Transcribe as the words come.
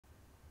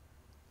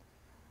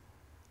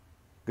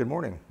Good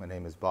morning. My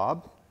name is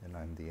Bob, and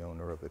I'm the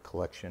owner of the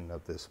collection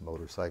of this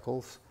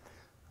motorcycles.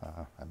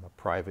 I'm a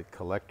private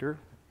collector,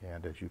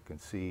 and as you can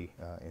see,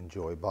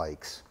 enjoy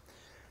bikes.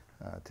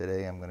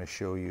 Today I'm going to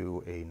show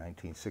you a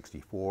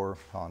 1964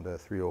 Honda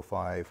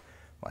 305.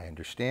 My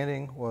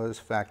understanding was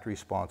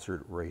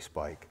factory-sponsored race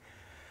bike.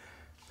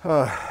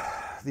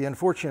 The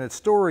unfortunate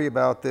story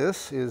about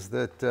this is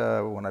that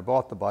when I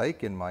bought the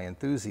bike, in my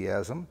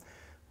enthusiasm,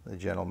 the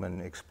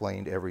gentleman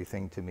explained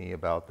everything to me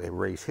about the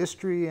race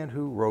history and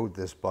who rode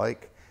this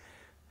bike,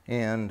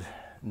 and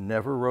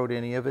never wrote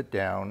any of it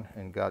down,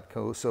 and got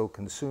so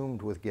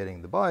consumed with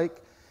getting the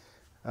bike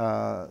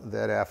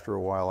that after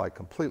a while I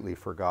completely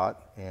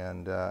forgot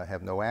and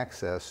have no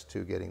access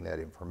to getting that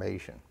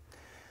information.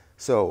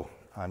 So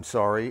I'm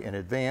sorry in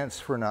advance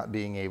for not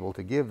being able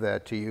to give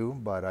that to you,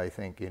 but I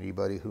think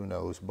anybody who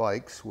knows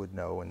bikes would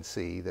know and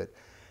see that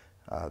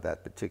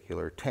that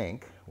particular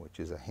tank,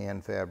 which is a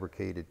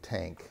hand-fabricated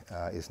tank,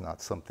 is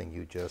not something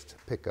you just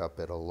pick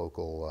up at a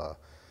local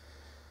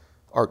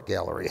art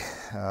gallery.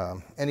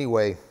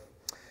 Anyway,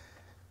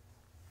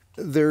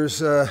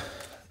 there's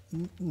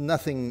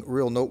nothing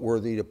real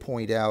noteworthy to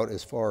point out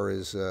as far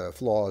as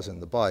flaws in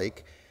the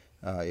bike.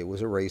 It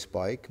was a race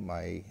bike.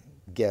 My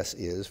guess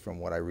is, from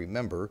what I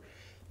remember,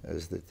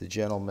 is that the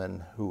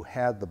gentleman who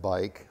had the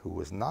bike, who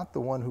was not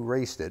the one who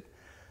raced it,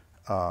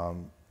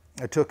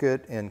 I took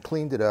it and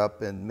cleaned it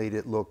up and made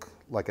it look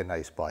like a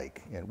nice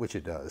bike, and which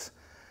it does.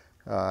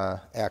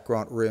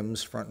 Acront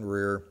rims, front and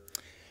rear.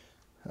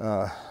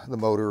 The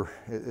motor,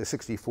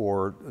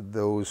 64,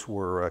 those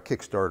were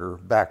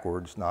Kickstarter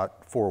backwards,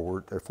 not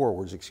forward.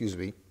 Forwards, excuse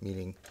me,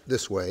 meaning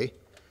this way,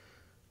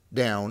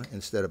 down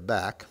instead of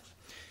back.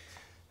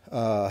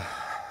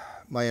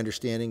 My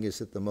understanding is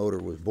that the motor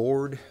was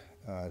bored.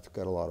 It's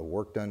got a lot of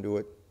work done to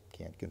it.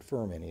 Can't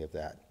confirm any of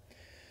that.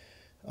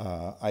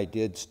 I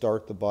did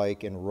start the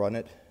bike and run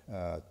it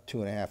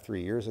 2.5,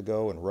 3 years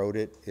ago and rode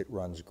it. It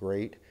runs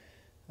great.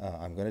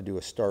 I'm going to do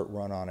a start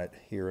run on it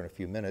here in a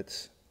few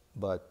minutes,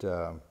 but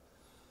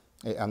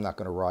I'm not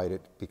going to ride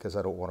it because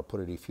I don't want to put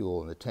any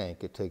fuel in the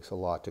tank. It takes a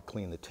lot to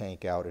clean the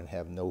tank out and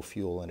have no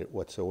fuel in it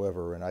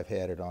whatsoever, and I've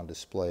had it on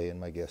display, and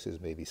my guess is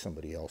maybe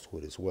somebody else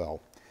would as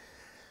well.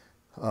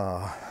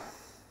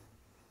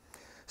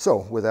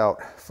 So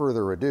without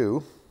further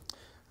ado,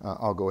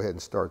 I'll go ahead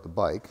and start the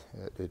bike.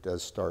 It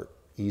does start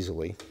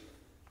easily.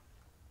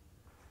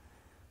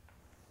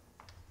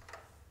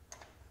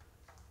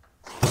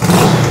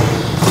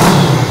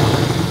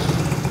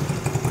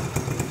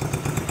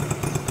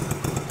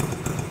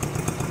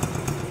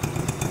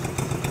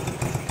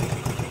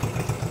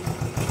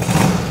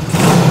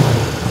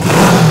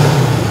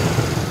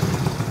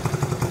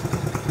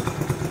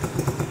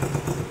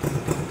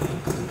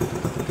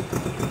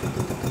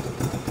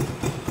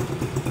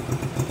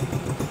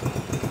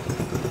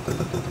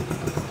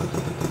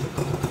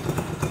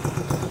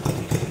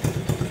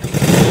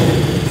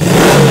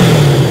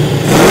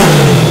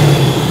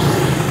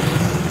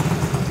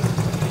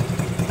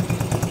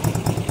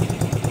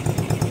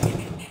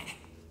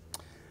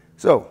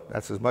 So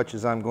that's as much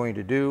as I'm going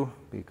to do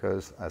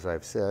because, as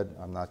I've said,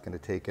 I'm not going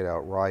to take it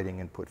out riding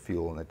and put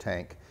fuel in the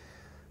tank,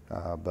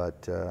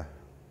 but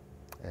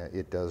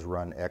it does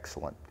run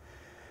excellent.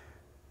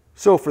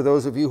 So for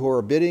those of you who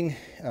are bidding,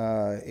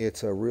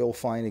 it's a real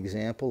fine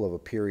example of a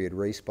period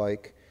race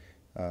bike,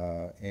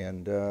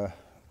 and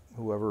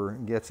whoever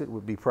gets it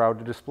would be proud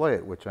to display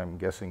it, which I'm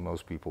guessing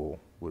most people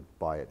would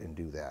buy it and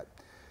do that.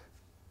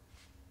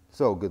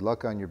 So good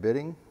luck on your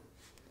bidding.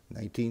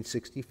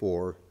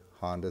 1964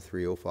 Honda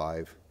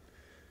 305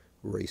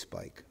 race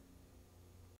bike.